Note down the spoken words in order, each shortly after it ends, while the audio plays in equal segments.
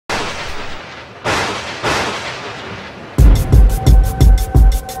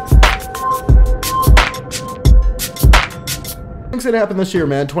think's gonna happen this year,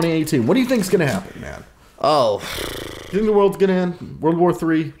 man? 2018. What do you think's gonna happen, man? Oh, Do you think the world's gonna end? World War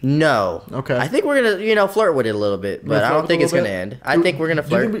III? no. Okay. I think we're gonna, flirt with it a little bit, but I don't think it's gonna end. I think we're gonna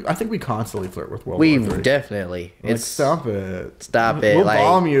flirt. I think we constantly flirt with World We War III. definitely. Like, It's stop it. Stop it. We'll like,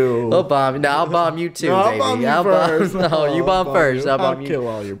 bomb you. We'll bomb you. No, I'll bomb you too, No, baby. I'll I'll bomb you first. No, you bomb first. I'll bomb you. kill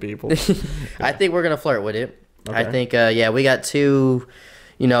all your people. I think we're gonna flirt with it. I Okay. think, yeah, we got two,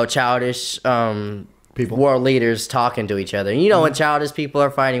 childish People. world leaders talking to each other. When childish people are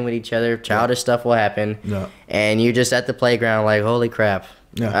fighting with each other, childish stuff will happen. Yeah. And you're just at the playground like, holy crap.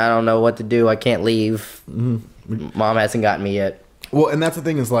 Yeah. I don't know what to do. I can't leave. Mom hasn't gotten me yet. Well, and that's the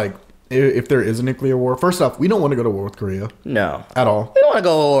thing is like, if there is a nuclear war, first off, we don't want to go to war with Korea No. at all. We don't want to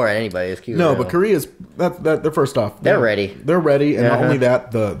go to war at anybody. Excuse me. No, but Korea's they're first off. They're ready. They're ready, and not Uh-huh. only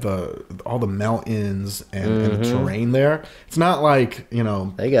that, the all the mountains and the terrain there. It's not like They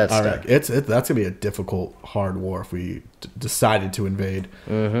got all stuff. right, that's gonna be a difficult, hard war if we decided to invade.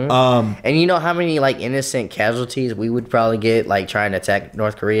 And you know how many innocent casualties we would probably get trying to attack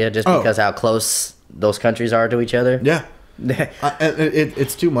North Korea just because how close those countries are to each other? Yeah.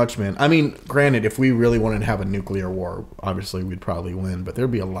 It's too much, man. I mean, granted, if we really wanted to have a nuclear war, obviously we'd probably win, but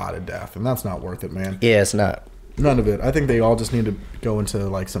there'd be a lot of death, and that's not worth it, man. Yeah, it's not. None of it. I think they all just need to go into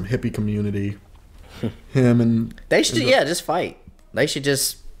some hippie community. Him and They should, just fight. They should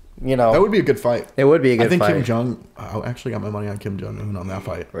just, that would be a good fight. It would be a good I think fight. Kim Jong. I actually got my money on Kim Jong Un on that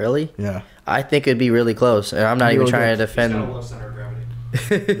fight. Really? Yeah. I think it'd be really close, and I'm not even Really trying close. to defend. Got a low center of gravity.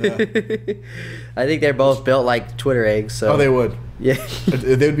 I think they're both built like Twitter eggs. So. Oh, they would. Yeah.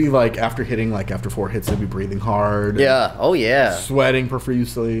 They'd be after 4 hits, they'd be breathing hard. Yeah. Oh yeah. Sweating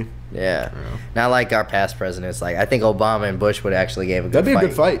profusely. Yeah. Not like our past presidents. I think Obama and Bush would actually give a good That'd be fight. a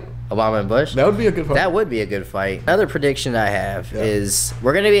good fight. Obama and Bush. That would be a good fight. That would be a good fight. Another prediction I have is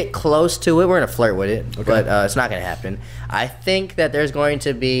we're going to get close to it. We're going to flirt with it, but it's not going to happen. I think that there's going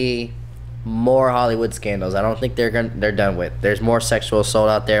to be more Hollywood scandals. I don't think they're done with. There's more sexual assault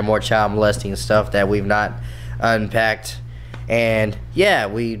out there, more child molesting stuff that we've not unpacked. And yeah,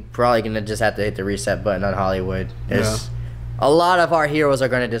 we probably going to just have to hit the reset button on Hollywood. There's a lot of our heroes are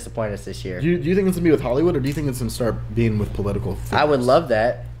going to disappoint us this year. Do you think it's going to be with Hollywood, or do you think it's going to start being with political figures? I would love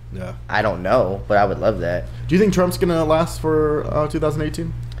that. Yeah. I don't know, but I would love that. Do you think Trump's going to last for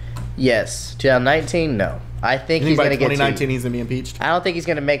 2018? Yes. 2019, no. I think he's by going to get 2019 he's going to be impeached? I don't think he's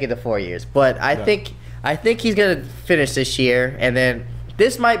going to make it to 4 years, but I think he's going to finish this year, and then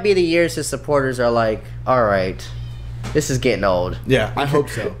this might be the years his supporters are like, all right, this is getting old. Yeah, I hope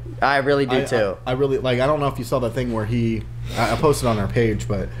so. I really do too. I really I don't know if you saw the thing where I posted on our page,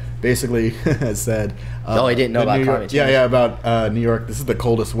 but basically said. I didn't know about climate change. Yeah, about New York. This is the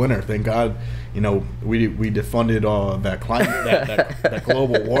coldest winter. Thank God, we defunded that climate that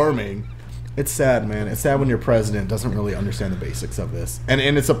global warming. It's sad, man. It's sad when your president doesn't really understand the basics of this, and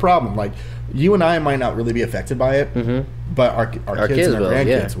it's a problem. Like, you and I might not really be affected by it, but our kids and our will,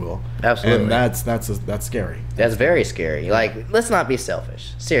 grandkids will. Absolutely. And that's scary. That's very scary. Let's not be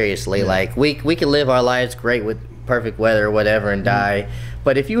selfish. Seriously, we can live our lives great with perfect weather or whatever and die.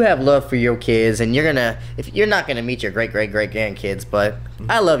 But if you have love for your kids, and if you're not gonna meet your great grandkids, but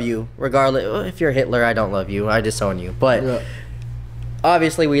I love you regardless. If you're Hitler, I don't love you. I disown you. But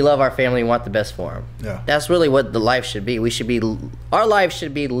obviously, we love our family and want the best for them. Yeah. That's really what the life should be. Our life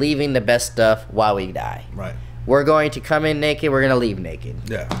should be leaving the best stuff while we die. Right. We're going to come in naked. We're going to leave naked.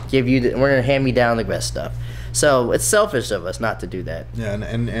 Yeah. We're going to hand me down the best stuff. So it's selfish of us not to do that. Yeah,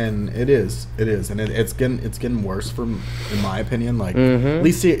 and it is, and it's getting worse in my opinion. At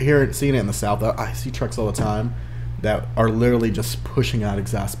least seeing it in the South, I see trucks all the time that are literally just pushing out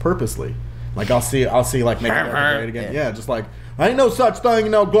exhaust purposely. I'll see Make America Great Again. Yeah, just ain't no such thing,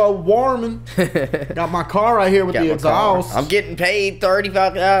 global warming. Got my car right here with the exhaust. I'm getting paid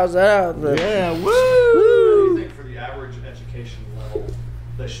 $35,000. Yeah, woo! What do you think for the average education level,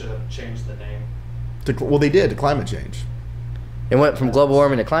 they should have changed the name? Well, they did to climate change. It went from global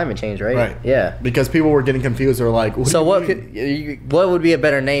warming to climate change, right? Right. Yeah. Because people were getting confused. They were like, what would be a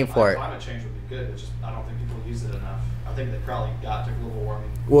better name for it? Climate change would be good. It's just I don't think people use it enough. I think they probably got to global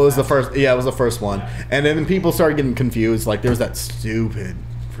warming. Well, it was the first. Yeah, it was the first one, and then people started getting confused. There was that stupid,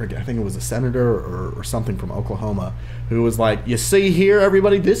 I think it was a senator or something from Oklahoma, who was like, "You see here,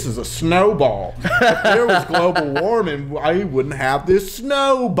 everybody, this is a snowball. If there was global warming, I wouldn't have this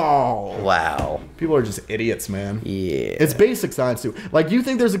snowball." Wow. People are just idiots, man. Yeah. It's basic science too. You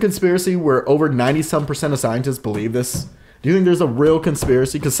think there's a conspiracy where over 90-some% of scientists believe this? Do you think there's a real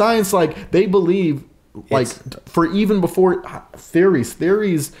conspiracy? Because science, they believe. For even before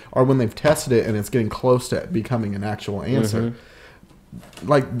theories are when they've tested it and it's getting close to becoming an actual answer.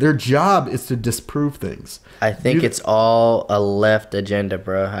 like their job is to disprove things. I think it's all a left agenda,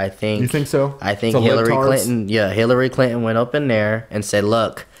 bro. I think. You think so? I think It's a Hillary libtards? Clinton. Yeah, Hillary Clinton went up in there and said,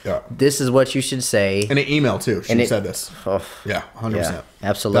 "Look, Yeah. this is what you should say." In an email too, she And it- said this. Oh, Yeah, 100%. yeah,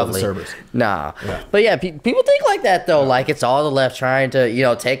 absolutely. About the servers. Nah, Yeah. but yeah, people think like that though. Like it's all the left trying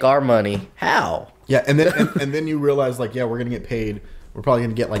to take our money. How? Yeah, and then and then you realize like, yeah, we're gonna get paid. We're probably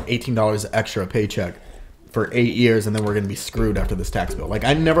gonna get like $18 extra a paycheck for 8 years, and then we're gonna be screwed after this tax bill. Like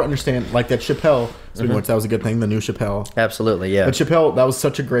I never understand like that Chappelle. Speaking of which, that was a good thing. The new Chappelle. Absolutely, yeah. But Chappelle, that was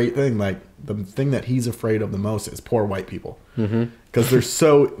such a great thing. Like the thing that he's afraid of the most is poor white people, because they're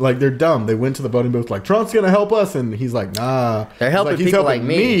so like they're dumb. They went to the voting booth like Trump's gonna help us, and he's like, nah. They're He's helping he's people like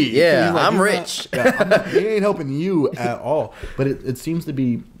me. Yeah, He's like, I'm he's rich. Not, yeah, he ain't helping you at all. But it seems to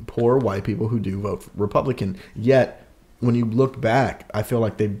be poor white people who do vote Republican. Yet when you look back, I feel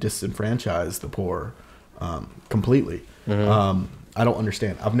like they've disenfranchised the poor completely. I don't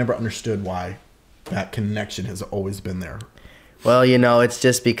understand. I've never understood why that connection has always been there. Well, it's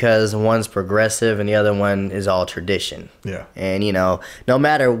just because one's progressive and the other one is all tradition. Yeah. And, no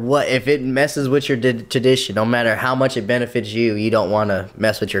matter what, if it messes with your tradition, no matter how much it benefits you, you don't want to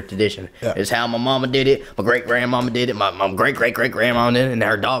mess with your tradition. Yeah. It's how my mama did it, my great-grandmama did it, my great-great-great-grandmama did it, and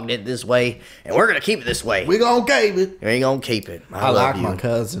her dog did it this way, and we're going to keep it this way. We gonna keep it. We ain't going to keep it. I love like you. my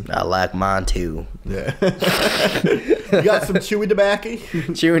cousin. I like mine, too. Yeah. You got some chewy tobacco?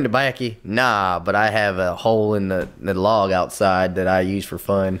 Chewing tobacco? Nah, but I have a hole in the log outside that I use for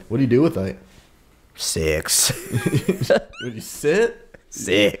fun. What do you do with that? 6. Would you sit?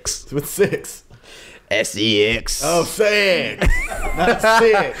 6. With 6. SEX. Oh, 6. Not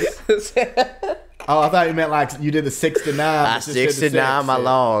 6. Oh, I thought you meant like you did the 6 to 9. I 6 to 9 my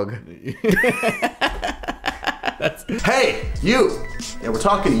log. Hey, you. Yeah, we're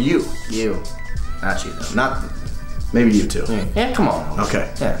talking to you. You. Not you, though. Not maybe you too. Yeah, come on.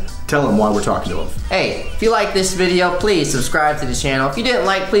 Okay. Yeah. Tell him why we're talking to him. Hey, if you like this video, please subscribe to the channel. If you didn't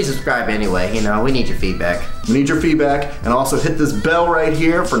like, please subscribe anyway. We need your feedback. We need your feedback, and also hit this bell right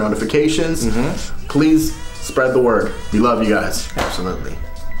here for notifications. Please spread the word. We love you guys. Absolutely.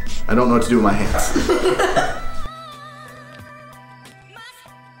 I don't know what to do with my hands.